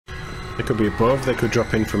They could be above, they could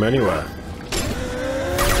drop in from anywhere.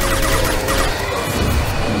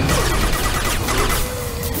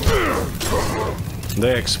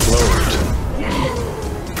 They explode.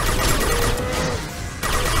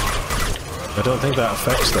 I don't think that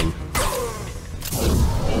affects them.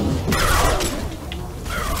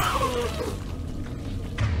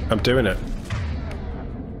 I'm doing it.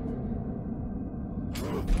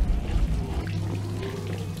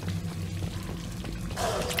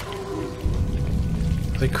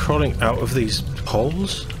 Are they crawling out of these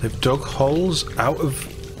holes? They've dug holes out of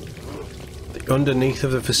the underneath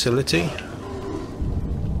of the facility?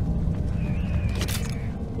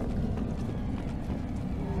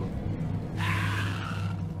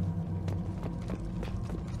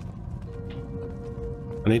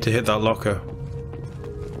 I need to hit that locker.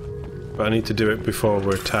 But I need to do it before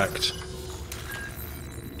we're attacked.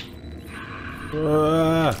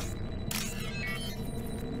 Ah!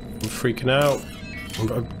 I'm freaking out.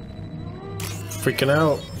 I'm freaking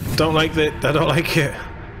out. Don't like that. I don't like it.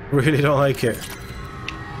 Really don't like it.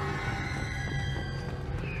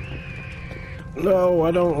 No,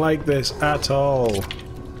 I don't like this at all.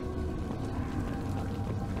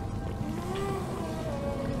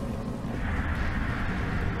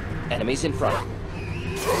 Enemies in front.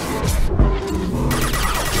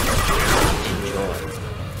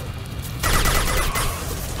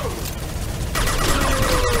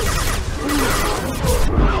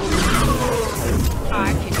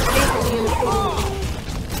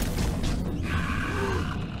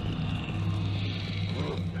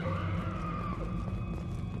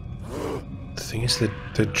 The thing is that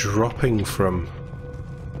they're dropping from...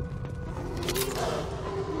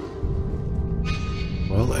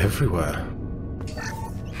 well, everywhere.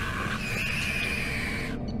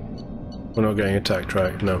 We're not getting attacked,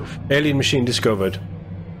 right? No. Alien machine discovered.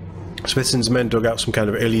 Smithson's men dug out some kind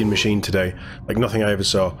of alien machine today, like nothing I ever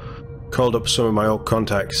saw. Called up some of my old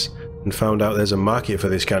contacts and found out there's a market for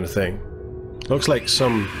this kind of thing. Looks like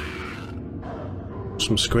some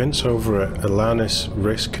squints over at Alanis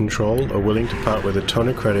Risk Control are willing to part with a ton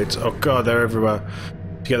of credits. Oh god, they're everywhere.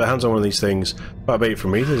 To get their hands on one of these things, far be it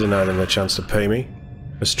from me to deny them a chance to pay me.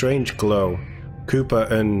 A strange glow. Cooper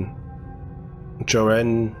and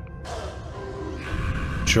Jorenzen?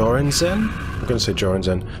 I'm gonna say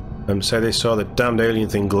Jorenzen. Say they saw the damned alien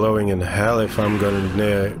thing glowing in hell if I'm going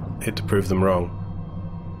near it to prove them wrong.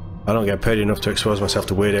 I don't get paid enough to expose myself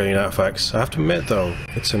to weird alien artifacts. I have to admit though,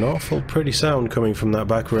 it's an awful pretty sound coming from that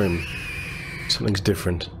back room. Something's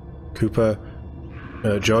different. Cooper,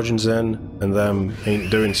 Jorenzen and them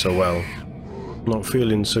ain't doing so well. Not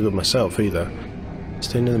feeling so good myself either.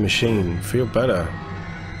 Stay near the machine, feel better.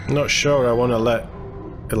 Not sure I want to let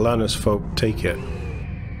Ilana's folk take it.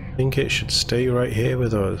 Think it should stay right here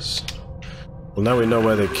with us. Well, now we know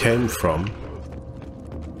where they came from.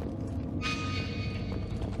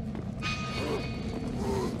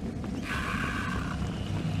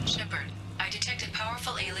 Shepard, I detect a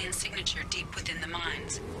powerful alien signature deep within the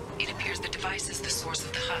mines. It appears the device is the source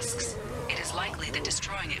of the husks. It is likely that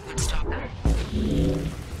destroying it would stop them.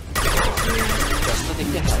 Just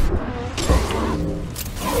looking ahead.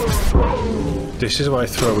 This is why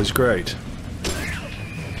throw is great.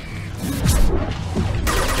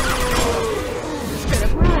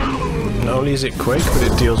 Not only is it quick, but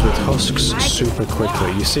it deals with husks super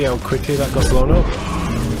quickly. You see how quickly that got blown up?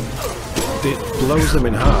 It blows them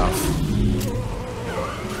in half.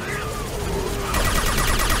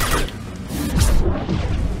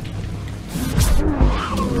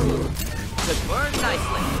 Could burn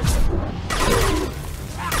nicely.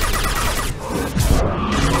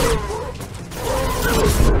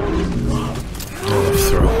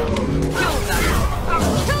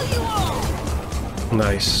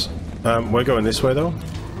 Nice. We're going this way though.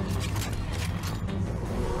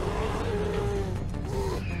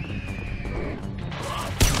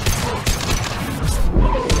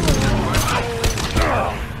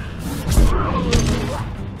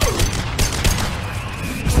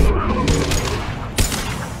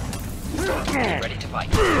 Ready to fight.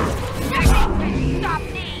 Stop me!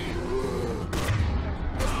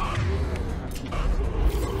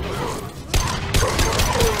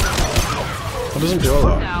 It doesn't do all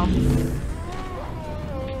that.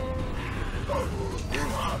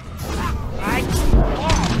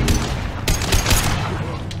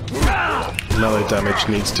 Melee damage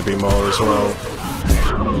needs to be more as well.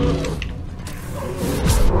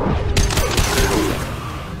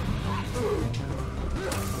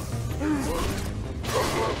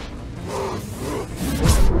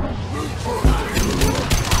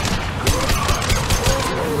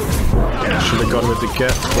 Should have gone with the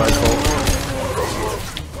get rifle.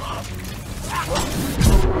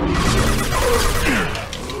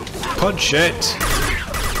 Punch it!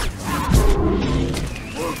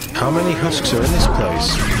 How many husks are in this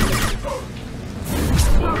place?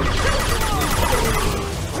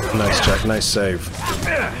 Nice, Jack. Nice save.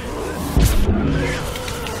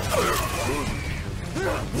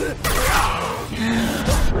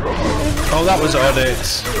 Oh, that was on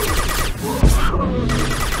it.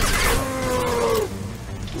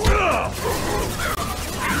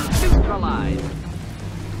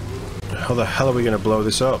 How the hell are we going to blow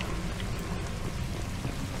this up?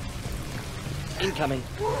 Incoming.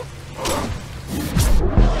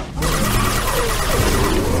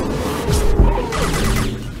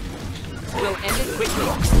 We'll end it quickly.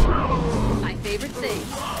 My favorite thing.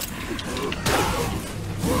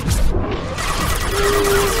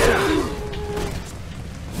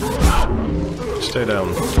 Stay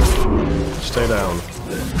down. Stay down.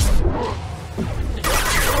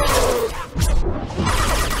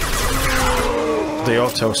 The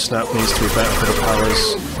auto snap needs to be better for the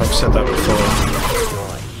powers. I've said that before.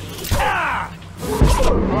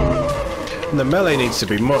 And the melee needs to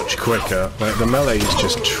be much quicker. Like, the melee is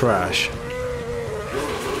just trash.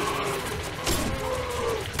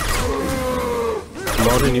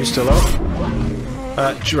 Modern, you still up?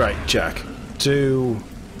 Right, Jack. Do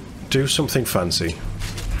something fancy.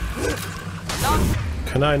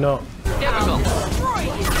 Can I not?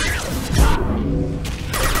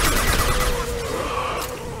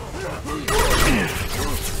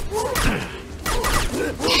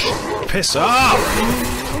 Piss off!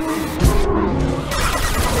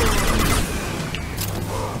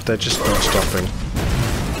 They're just not stopping.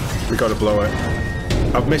 We gotta blow it.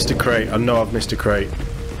 I've missed a crate. I know I've missed a crate.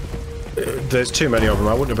 There's too many of them.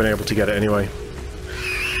 I wouldn't have been able to get it anyway.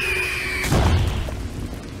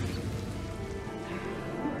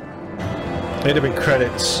 It'd have been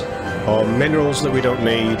credits or minerals that we don't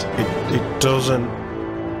need. It doesn't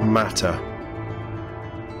matter.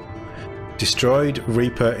 Destroyed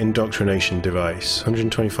Reaper indoctrination device.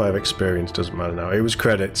 125 experience, doesn't matter now. It was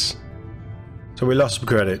credits. So we lost some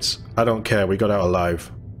credits. I don't care, we got out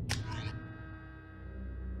alive.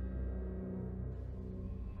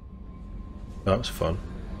 That was fun.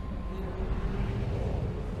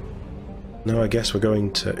 Now I guess we're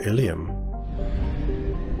going to Ilium.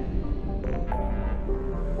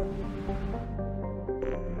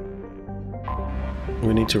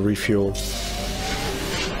 We need to refuel.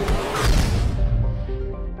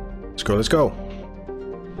 Let's go, let's go.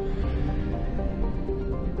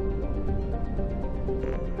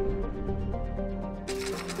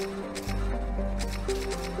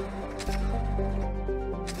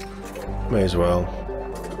 May as well.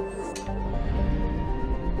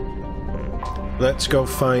 Let's go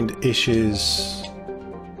find Ish's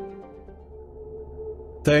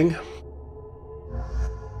thing.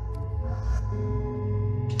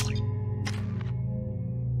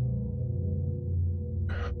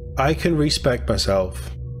 I can respect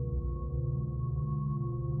myself.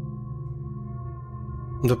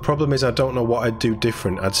 The problem is I don't know what I'd do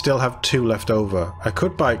different. I'd still have 2 left over. I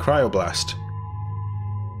could buy Cryoblast.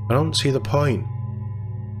 I don't see the point.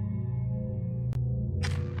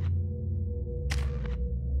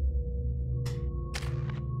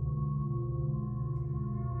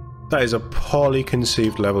 That is a poorly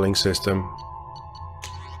conceived leveling system.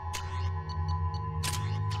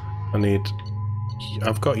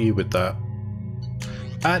 I've got you with that.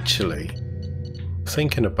 Actually,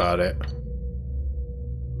 thinking about it.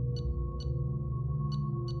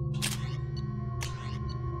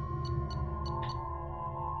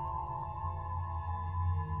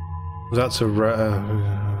 That's a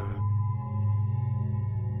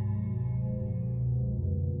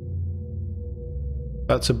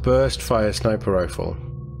that's a burst fire sniper rifle.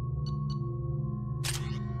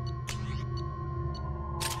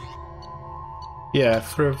 Yeah,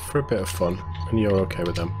 for a bit of fun, and you're okay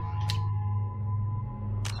with them.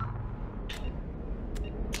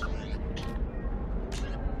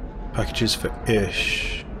 Packages for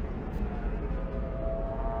Ish.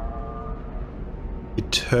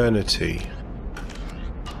 Eternity.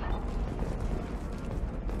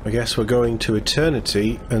 I guess we're going to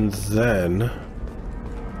Eternity, and then...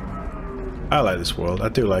 I like this world. I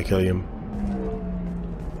do like Ilium.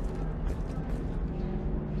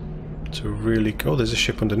 It's a really... Oh, there's a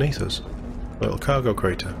ship underneath us. A little cargo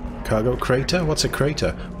crater. Cargo crater? What's a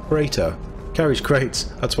crater? Crater. Carries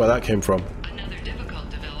crates. That's where that came from. Another difficult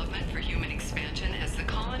development for human expansion as the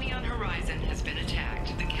colony on Horizon has been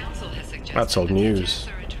attacked. The Council has suggested That's old news.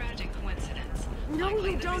 a tragic coincidence. No,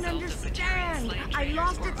 you don't understand. I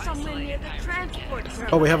lost it somewhere near the transport terminal.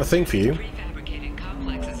 Oh, we have a thing for you. Prefabricated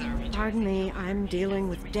complexes are Pardon me, I'm dealing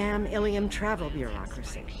with damn Ilium travel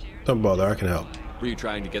bureaucracy. Don't bother, I can help. Were you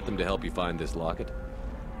trying to get them to help you find this locket?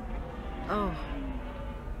 Oh,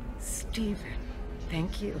 Stephen,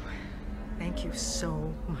 thank you. Thank you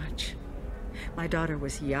so much. My daughter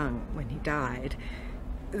was young when he died.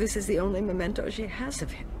 This is the only memento she has of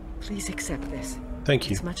him. Please accept this. Thank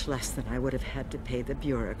you. It's much less than I would have had to pay the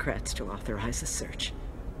bureaucrats to authorize a search.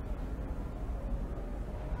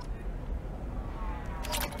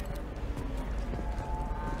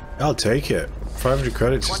 I'll take it. 500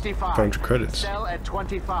 credits. 500 credits. Sell at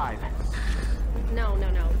 25. No,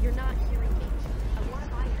 you're not hearing me. I want to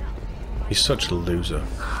buy help. He's such a loser.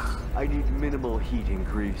 I need minimal heat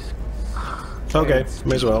increase. Okay,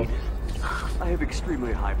 may as well. I have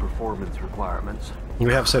extremely high performance requirements.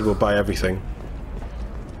 We have said we'll buy everything.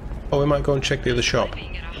 Oh, we might go and check the other shop.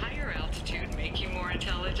 Being at a higher altitude make you more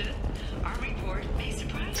intelligent. Our report may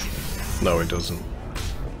surprise you. No, it doesn't.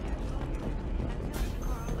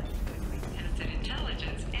 Enhanced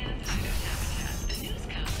intelligence and habitat. The news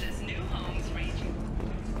counts as new homes ranging.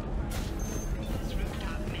 This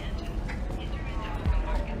rooftop mansion. Enter into open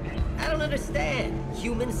market. I don't understand.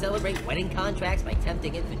 Humans celebrate wedding contracts by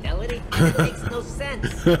tempting infidelity? It makes no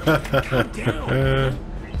sense. Calm down.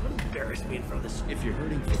 Don't embarrass me in front of this. If you're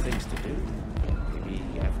hurting for things to do, maybe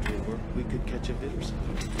after work we could catch a bit or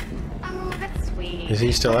something. Oh, that's sweet. Is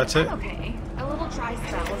he still at it? Okay. A little dry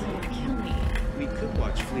spell isn't gonna kill me. We could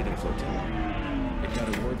watch Fleet and Flotilla. It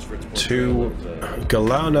got awards for its To portrayal of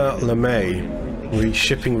Galana LeMay,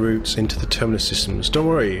 re-shipping routes into the terminus systems. Don't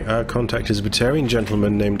worry, our contact is a Batarian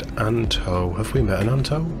gentleman named Anto. Have we met an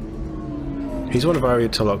Anto? He's one of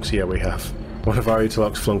Ariatolok's, yeah we have. One of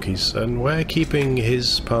Ariatolok's flunkies, and we're keeping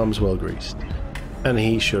his palms well greased. And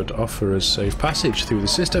he should offer us safe passage through the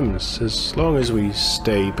systems. As long as we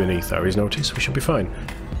stay beneath Ari's notice, we should be fine.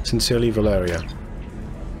 Sincerely, Valeria.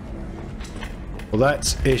 Well,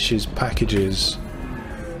 that's Ish's packages.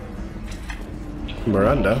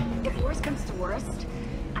 Miranda. If worst comes to worst,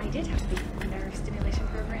 I did have the nerve stimulation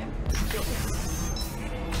program.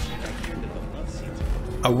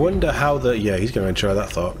 I wonder how the... Yeah, he's going to try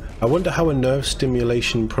that thought. I wonder how a nerve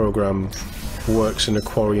stimulation program works in a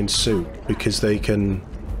Quarian suit, because they can...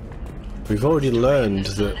 We've already learned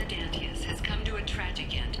that... Dantius has come to a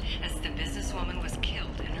tragic end as the businesswoman was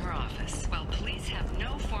killed in her office. While police have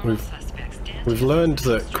no formal suspects, We've learned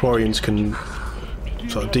that Quarians can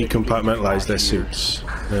sort of decompartmentalize their suits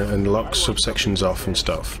and lock subsections off and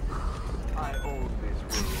stuff. I own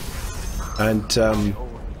this room. And I own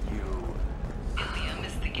you. Ilium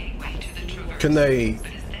is the gateway to the traverse. can they But is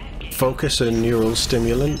that gateway focus a neural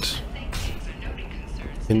stimulant things are noting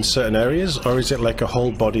concerns in certain areas, or is it like a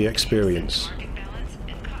whole body experience? market balance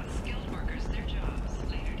and cost skilled workers their jobs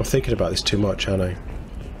later. I'm thinking about this too much, aren't I?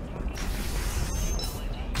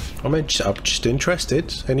 I'm just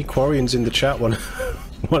interested. Any Quarians in the chat want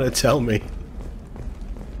to tell me?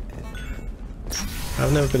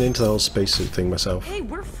 I've never been into the whole spacesuit thing myself. Hey,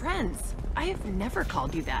 we're friends. I have never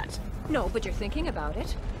called you that. No, but you're thinking about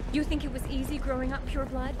it. You think it was easy growing up pure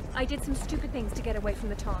blood? I did some stupid things to get away from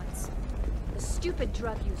the taunts. The stupid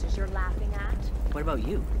drug users you're laughing at. What about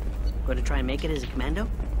you? Going to try and make it as a commando?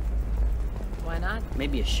 Why not?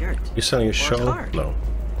 Maybe a shirt. You're selling a Or shuttle? car. No.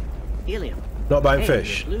 Helium. Not buying Hey,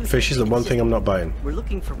 fish. you're blue. Fish is the one thing I'm not buying. We're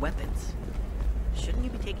looking for weapons. Shouldn't you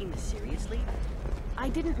be taking this seriously? I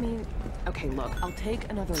didn't mean... Okay, look, I'll take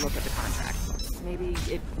another look at the contract. Maybe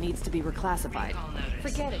it needs to be reclassified. Call notice.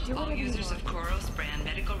 Forget it, do All whatever you users want. of Koros brand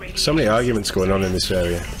medical radiation So many arguments going on in this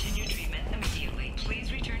area. Continue treatment immediately.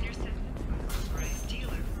 Please return your system to an authorized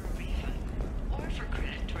dealer for a refund or for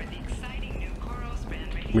credit toward the exciting new Koros brand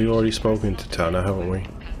radiation. We've already spoken to Tana, haven't we?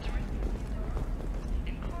 Customers.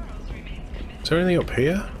 And Koros remains committed Is there anything up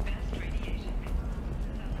here? to best radiation.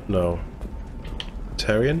 No.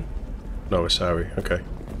 Tarian? No, Asari. Okay.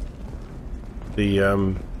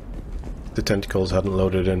 The tentacles hadn't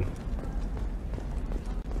loaded in.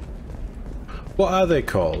 What are they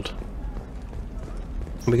called?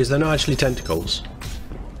 Because they're not actually tentacles.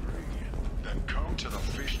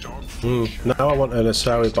 Now I want an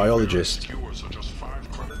Asari biologist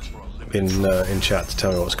in chat to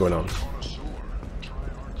tell me what's going on.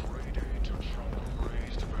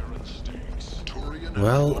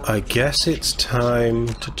 Well, I guess it's time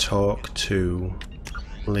to talk to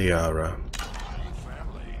Liara.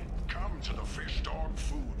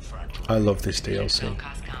 I love this DLC.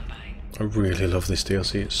 Cost combine. I really love this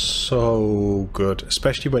DLC. It's so good,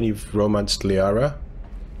 especially when you've romanced Liara.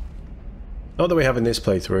 Not that we have in this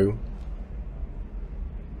playthrough.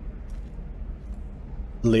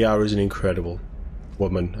 Liara is an incredible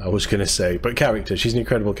woman, I was gonna say, but character. She's an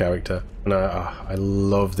incredible character, and I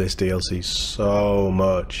love this DLC so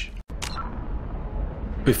much.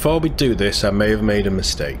 Before we do this, I may have made a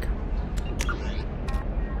mistake.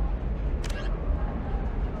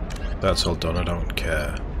 That's all done, I don't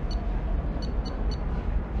care.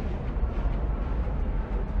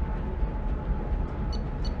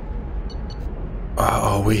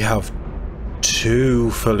 Oh, we have 2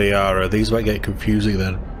 for Liara. These might get confusing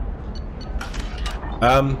then.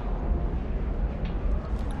 I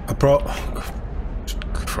brought...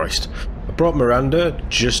 Christ. I brought Miranda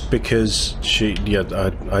just because she...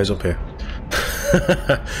 Yeah, eyes up here.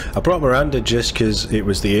 I brought Miranda just because it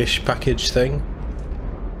was the ish package thing.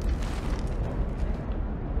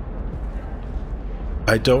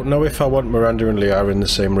 I don't know if I want Miranda and Liara in the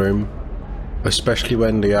same room. Especially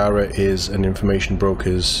when Liara is an information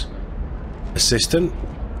broker's assistant.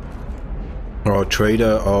 Or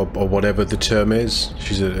trader, or whatever the term is.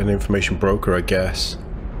 She's an information broker, I guess.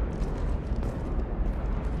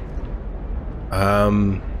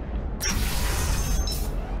 And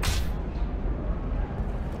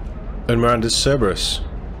Miranda's Cerberus.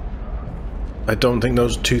 I don't think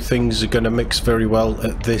those 2 things are going to mix very well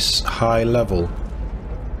at this high level.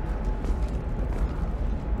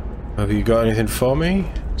 Have you got anything for me?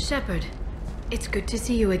 Shepard, it's good to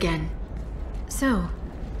see you again. So,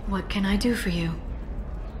 what can I do for you?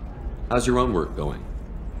 How's your own work going?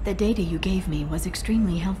 The data you gave me was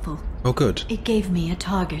extremely helpful. Oh, good. It gave me a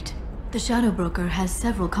target. The Shadow Broker has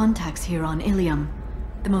several contacts here on Ilium.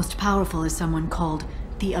 The most powerful is someone called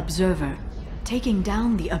the Observer. Taking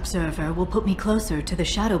down the Observer will put me closer to the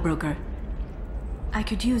Shadow Broker. I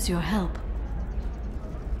could use your help.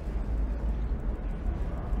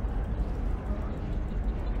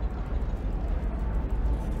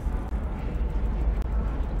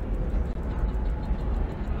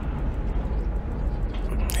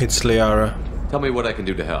 It's Liara. Tell me what I can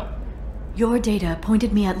do to help. Your data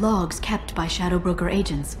pointed me at logs kept by Shadow Broker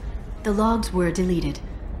agents. The logs were deleted,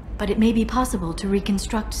 but it may be possible to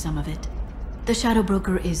reconstruct some of it. The Shadow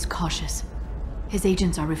Broker is cautious. His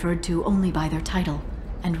agents are referred to only by their title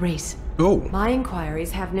and race. Oh. My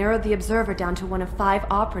inquiries have narrowed the Observer down to one of 5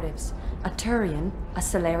 operatives. A Turian, a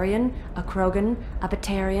Solarian, a Krogan, a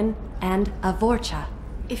Batarian, and a Vorcha.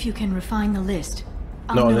 If you can refine the list,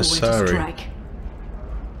 I'll Not know where to necessary. strike.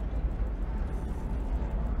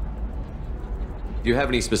 Do you have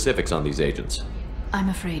any specifics on these agents? I'm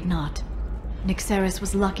afraid not. Nyxeris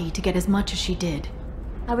was lucky to get as much as she did.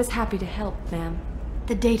 I was happy to help, ma'am.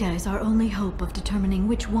 The data is our only hope of determining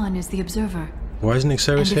which one is the Observer. Why isn't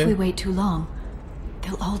Nyxeris And if we here? wait too long,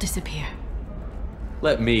 they'll all disappear.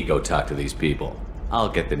 Let me go talk to these people. I'll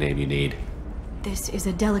get the name you need. This is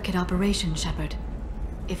a delicate operation, Shepard.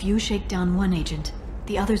 If you shake down one agent,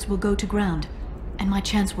 the others will go to ground, and my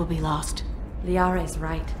chance will be lost. Liara is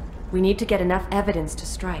right. We need to get enough evidence to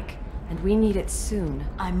strike, and we need it soon.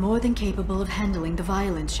 I'm more than capable of handling the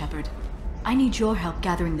violence, Shepard. I need your help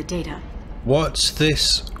gathering the data. What's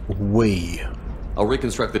this we? I'll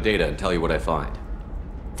reconstruct the data and tell you what I find.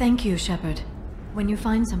 Thank you, Shepard. When you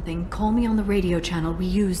find something, call me on the radio channel we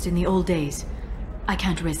used in the old days. I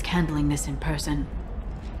can't risk handling this in person.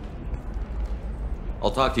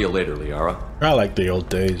 I'll talk to you later, Liara. I like the old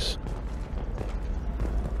days.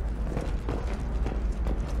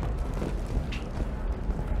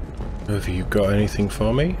 Have you got anything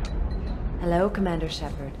for me? Hello, Commander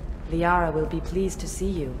Shepard. Liara will be pleased to see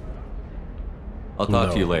you. I'll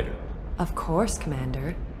talk to you later. Of course,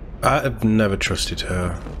 Commander. I've never trusted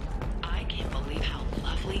her. I can't believe how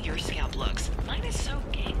lovely your scalp looks. Mine is so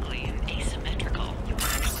gangly and asymmetrical. You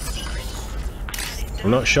wanna know a secret?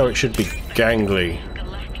 I'm not sure it should be gangly.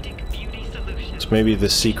 It's maybe the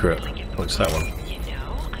secret. What's that one? You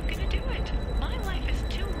know, I'm gonna do it. My life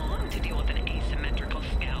is too long to deal with an asymmetrical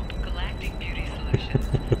scalp. Galactic Beauty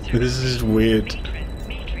Solutions. This is weird.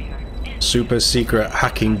 Super secret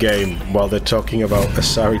hacking game while they're talking about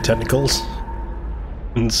Asari tentacles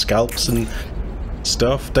and scalps and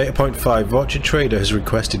stuff. Data point 5. Vorcha Trader has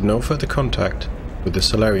requested no further contact with the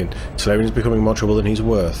Solarian. Solarian is becoming more trouble than he's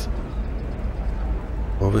worth.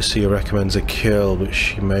 Overseer recommends a kill, but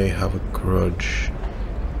she may have a grudge.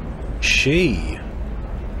 She?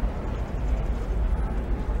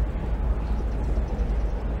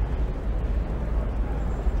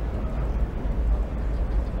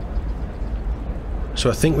 So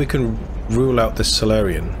I think we can rule out this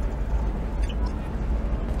Solarian.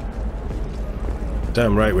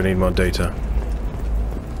 Damn right we need more data.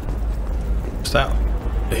 Is that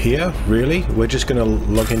here? Really? We're just gonna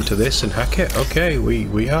log into this and hack it? Okay,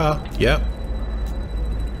 we are. Yep.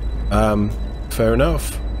 Fair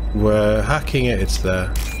enough. we're hacking it, it's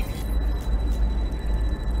there.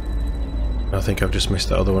 I think I've just missed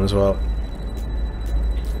that other one as well.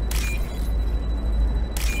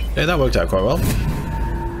 Yeah, that worked out quite well.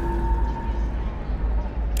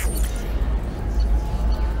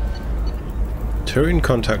 Turian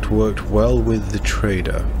contact worked well with the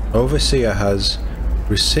trader. Overseer has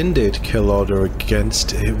rescinded kill order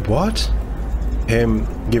against it. What? Him,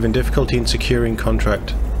 given difficulty in securing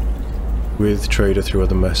contract with trader through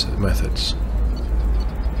other methods.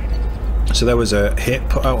 So there was a hit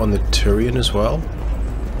put out on the Turian as well.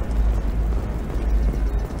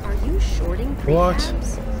 Are you shorting What?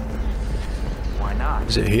 Why not?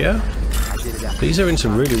 Is it here? I did it after These are in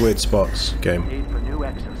some really weird spots, game. paid for new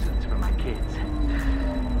exosuits for my kids.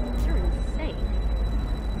 You're insane.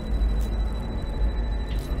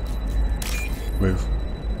 Move.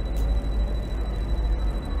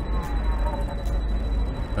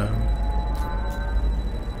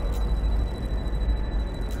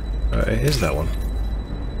 It is that one.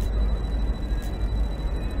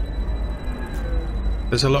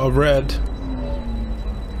 There's a lot of red.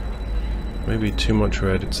 Maybe too much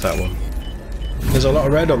red, it's that one. There's a lot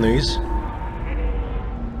of red on these.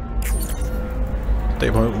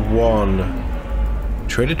 Data point 1.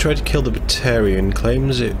 Trader tried to kill the Batarian,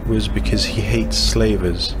 claims it was because he hates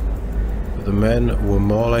slavers. But the men were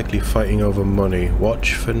more likely fighting over money.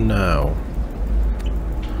 Watch for now.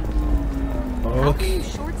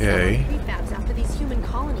 Okay. After these human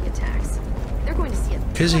colony attacks, they're going to see it.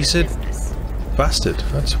 Because he said bastard,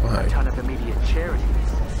 that's why. A ton of immediate charity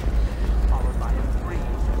business, followed by a freeze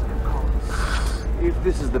of new colonies. If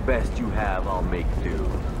this is the best you have, I'll make do.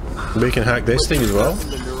 We can hack this thing as well.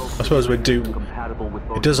 I suppose we do.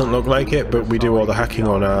 It doesn't look like it, but we do all the hacking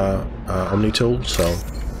on our Omni tool, so.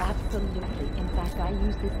 Absolutely. In fact, I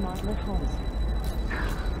use this model at home.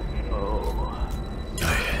 Oh.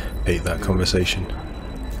 I hate that conversation.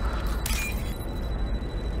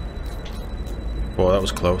 Boy, that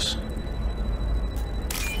was close.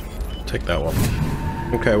 Take that one.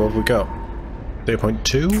 Okay, what have we got? Data point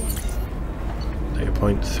 2? Data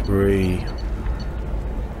point 3.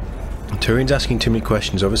 Turian's asking too many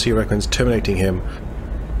questions. Obviously, he recommends terminating him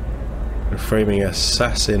and framing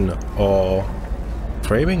assassin or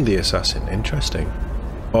framing the assassin. Interesting.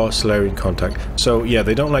 Or Solarian contact. So, yeah,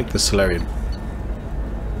 they don't like the Solarian.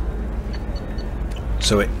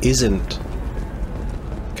 So it isn't.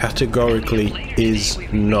 Categorically is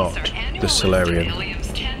not the Solarian.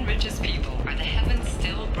 Is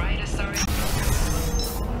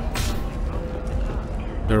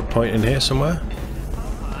there a point in here somewhere?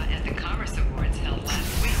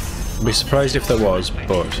 I'd be surprised if there was,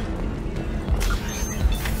 but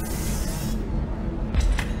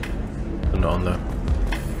they're not on there.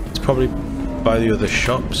 It's probably by the other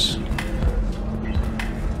shops.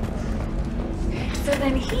 So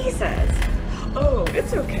then he says, "Oh,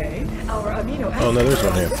 it's okay. Our amino acids Oh no, there's are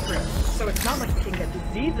one here. different, so it's not like we can get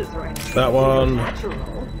diseases or anything. That one. Natural."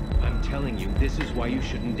 I'm telling you, this is why you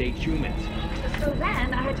shouldn't date humans. So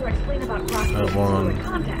then I had to explain about crossing That one. fluid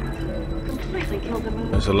contact. Completely killed the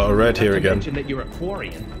mood. There's a lot of red here Not to again. mention that you're a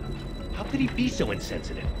Quarian. How could he be so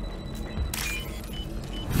insensitive?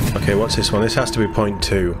 Okay, what's this one? This has to be point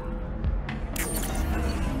 2.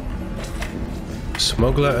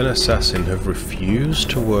 Smuggler and assassin have refused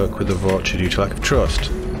to work with the Vulture due to lack of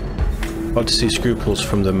trust. Odd to see scruples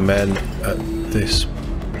from the men at this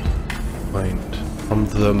point. From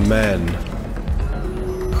the men.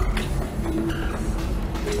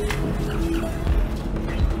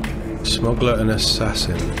 Smuggler and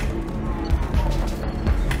assassin.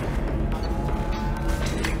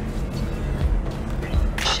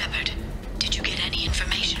 Shepard, did you get any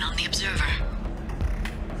information on the observer?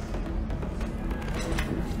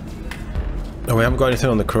 Oh, we haven't got anything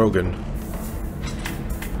on the Krogan.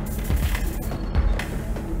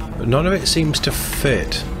 But none of it seems to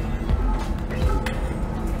fit.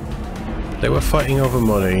 They were fighting over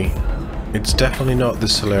money. It's definitely not the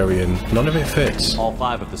Solarian. None of it fits. All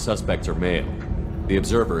 5 of the suspects are male. The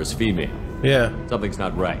observer is female. Yeah. Something's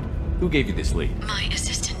not right. Who gave you this lead? My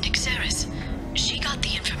assistant, Nixeris. She got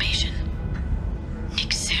the information.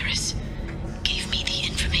 Nixeris gave me the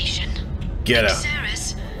information. Get her.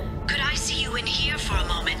 Nixeris, could I see you in here for a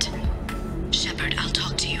moment? Shepard, I'll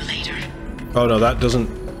talk to you later. Oh no, that doesn't...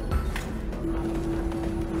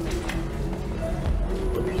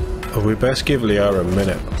 Oh, we best give Liara a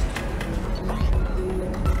minute.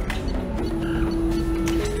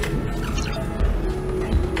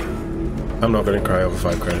 I'm not going to cry over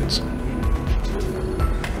 5 credits.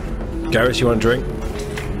 Garrus, you want a drink?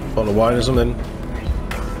 Bottle of wine or something?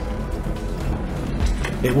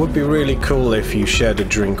 It would be really cool if you shared a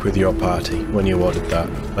drink with your party when you ordered that.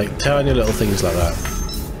 Like tiny little things like that.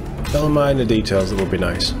 Little minor details that would be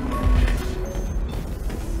nice.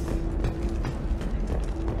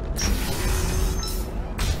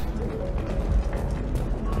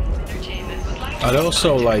 I'd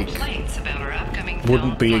also like,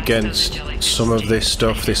 wouldn't be against some of this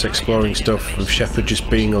stuff, this exploring stuff, with Shepard just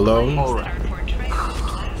being alone.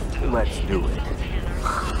 Let's do it.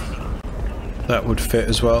 That would fit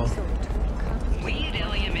as well. We at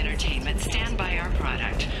Ilium Entertainment stand by our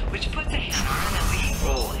product, which puts a hammer in a leading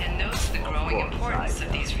role and notes the growing importance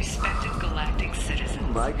of these respected galactic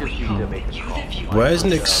citizens. Where's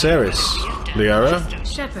Nixeris, Liara?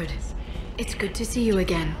 Shepard, it's good to see you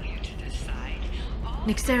again.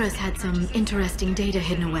 Nixeris had some interesting data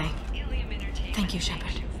hidden away. Thank you,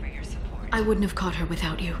 Shepard. I wouldn't have caught her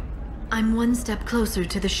without you. I'm one step closer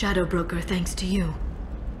to the Shadow Broker thanks to you.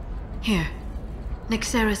 Here.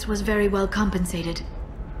 Nixeris was very well compensated.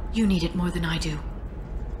 You need it more than I do.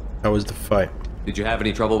 How was the fight? Did you have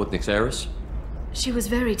any trouble with Nixeris? She was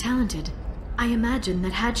very talented. I imagine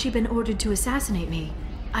that had she been ordered to assassinate me,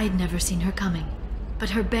 I'd never seen her coming.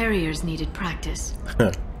 But her barriers needed practice.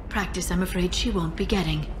 Practice I'm afraid she won't be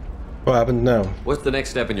getting. What happened now? What's the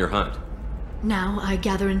next step in your hunt? Now I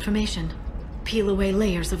gather information, peel away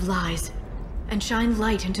layers of lies, and shine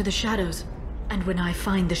light into the shadows. And when I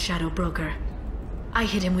find the Shadow Broker, I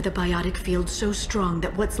hit him with a biotic field so strong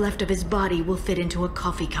that what's left of his body will fit into a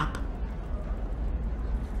coffee cup.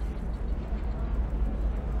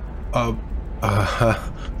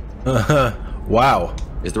 Wow.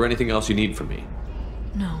 Is there anything else you need from me?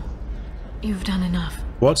 No. You've done enough.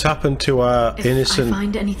 What's happened to our innocent if I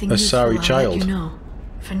find anything Asari useful, child? I'll let you know.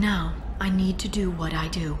 For now, I need to do what I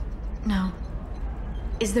do. Now,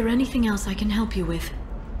 is there anything else I can help you with?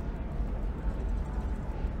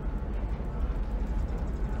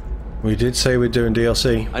 We did say we're doing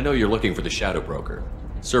DLC. I know you're looking for the Shadow Broker.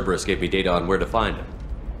 Cerberus gave me data on where to find him.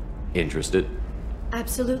 Interested?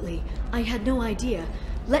 Absolutely. I had no idea.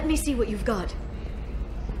 Let me see what you've got.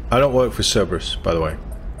 I don't work for Cerberus, by the way.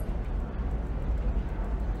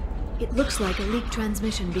 It looks like a leaked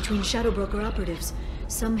transmission between Shadow Broker operatives.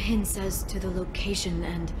 Some hints as to the location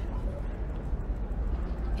and...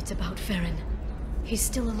 It's about Farron. He's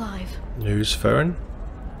still alive. Who's Farron?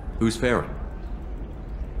 Who's Farron?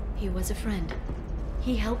 He was a friend.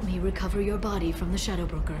 He helped me recover your body from the Shadow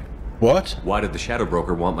Broker. What? Why did the Shadow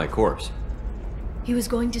Broker want my corpse? He was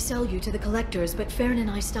going to sell you to the collectors, but Farron and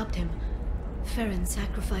I stopped him. Farron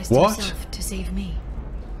sacrificed himself to save me.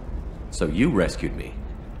 So you rescued me.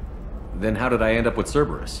 Then how did I end up with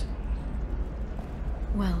Cerberus?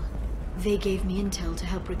 Well, they gave me intel to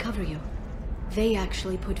help recover you. They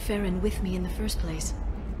actually put Farron with me in the first place.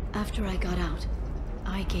 After I got out,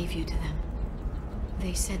 I gave you to them.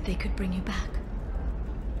 They said they could bring you back.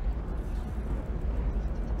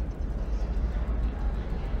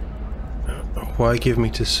 Why give me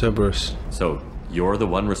to Cerberus? So, you're the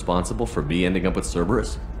one responsible for me ending up with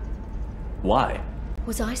Cerberus? Why?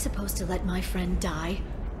 Was I supposed to let my friend die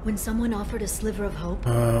when someone offered a sliver of hope?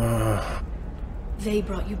 They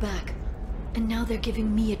brought you back, and now they're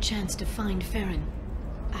giving me a chance to find Farron.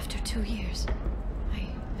 After 2 years, I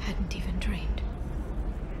hadn't even dreamed.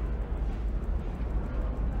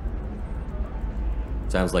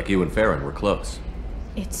 Sounds like you and Farron were close.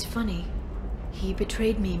 It's funny. He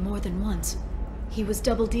betrayed me more than once. He was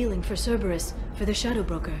double dealing for Cerberus, for the Shadow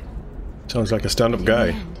Broker. Sounds like a stand-up In guy.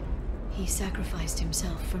 the end, he sacrificed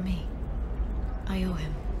himself for me. I owe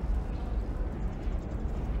him.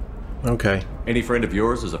 Okay. Any friend of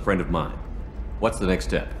yours is a friend of mine. What's the next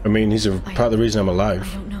step? I mean, he's part of the reason I'm alive.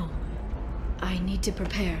 I don't know. I need to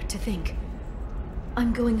prepare, to think.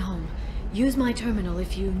 I'm going home. Use my terminal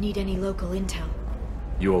if you need any local intel.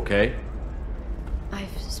 You okay?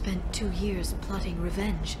 I've spent 2 years plotting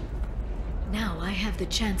revenge. Now I have the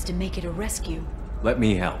chance to make it a rescue. Let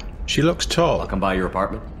me help. She looks tall. I'll come by your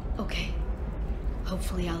apartment. Okay.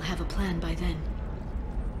 Hopefully I'll have a plan by then.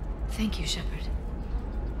 Thank you, Shepard.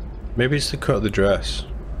 Maybe it's the cut of the dress,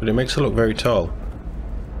 but it makes her look very tall.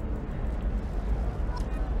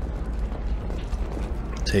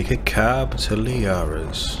 Take a cab to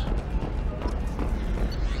Liara's.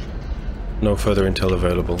 No further intel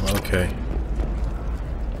available. Okay.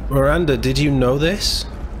 Miranda, did you know this?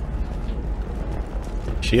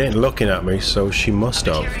 She ain't looking at me, so she must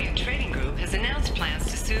have. The Batarian Trading Group has announced plans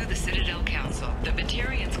to sue the Citadel Council. The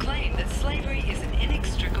Batarians claim that slavery is an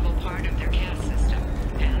inextricable part of their caste system,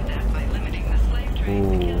 and that by limiting the slave trade,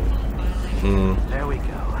 the council is There we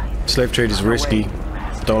go. Slave trade is risky.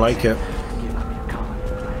 Don't like it.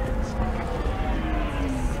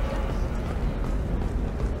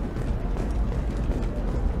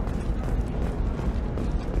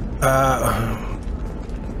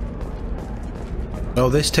 Oh,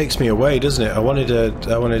 this takes me away, doesn't it? I wanted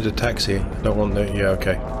a taxi. I don't want the... Yeah,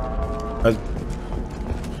 okay.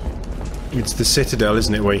 It's the Citadel,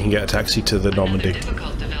 isn't it, where you can get a taxi to the Normandy?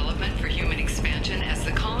 Difficult development for human expansion as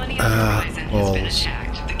the colony of Horizon has been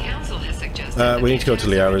attacked. The council has suggested we need to go to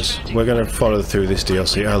Liara's. We're going to follow through this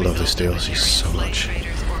DLC. I love this DLC so much.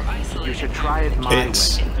 You should try it my way.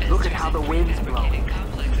 Look at how the wind's blowing.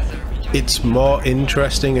 It's more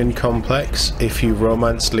interesting and complex if you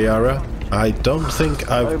romance Liara. I don't think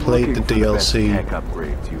I've played the DLC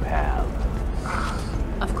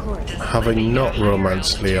Of course. having not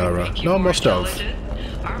romanced Liara. No, I must have.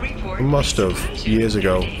 I must have. Years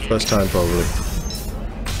ago. First time probably.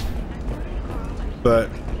 But...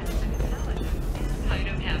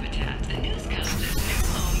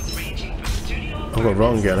 I've got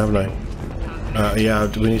wrong again, haven't I? Yeah,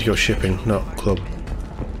 we need to go shipping, not club.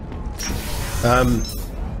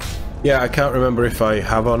 Yeah, I can't remember if I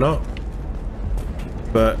have or not.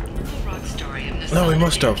 But... No, we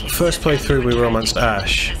must have. First playthrough we romanced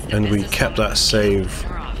Ash, and we kept that save,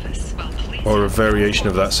 or a variation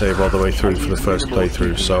of that save all the way through for the first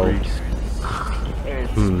playthrough, so...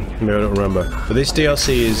 maybe I don't remember. But this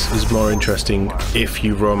DLC is more interesting if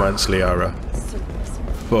you romance Liara.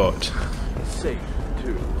 But...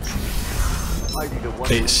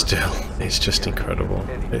 it's just incredible.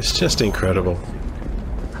 It's just incredible.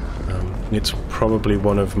 It's probably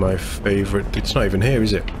one of my favourite... It's not even here,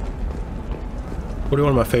 is it? Probably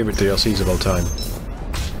one of my favourite DLCs of all time.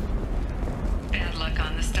 Bad luck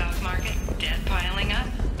on the stock market, debt piling up.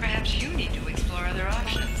 Perhaps you need to explore other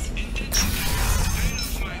options.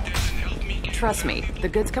 Trust me, the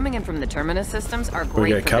goods coming in from the Terminus systems are Can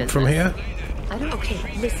we great get a cab from here? I don't. Okay,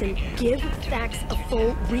 listen. Give Thax a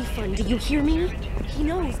full refund. Do you hear me? He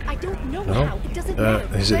knows. I don't know how. It doesn't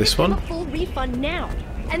matter. Is it this one? A full refund now.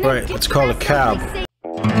 And then Right, let's call a cab.